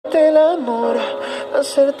hacerte el amor,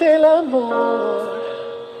 hacerte el amor.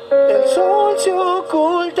 El sol se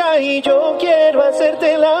oculta y yo quiero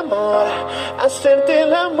hacerte el amor, hacerte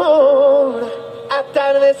el amor.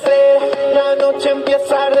 Atardecer, la noche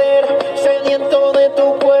empieza a arder, sediento de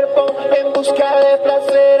tu cuerpo en busca de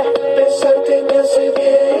placer. Besarte me hace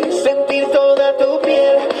bien, sentir toda tu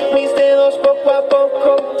piel, mis dedos poco a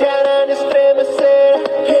poco te harán estremecer.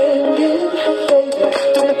 Bien, bien,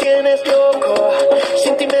 baby. Tú me tienes loco,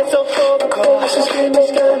 sin ti me sofoco, haces que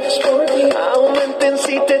mis ganas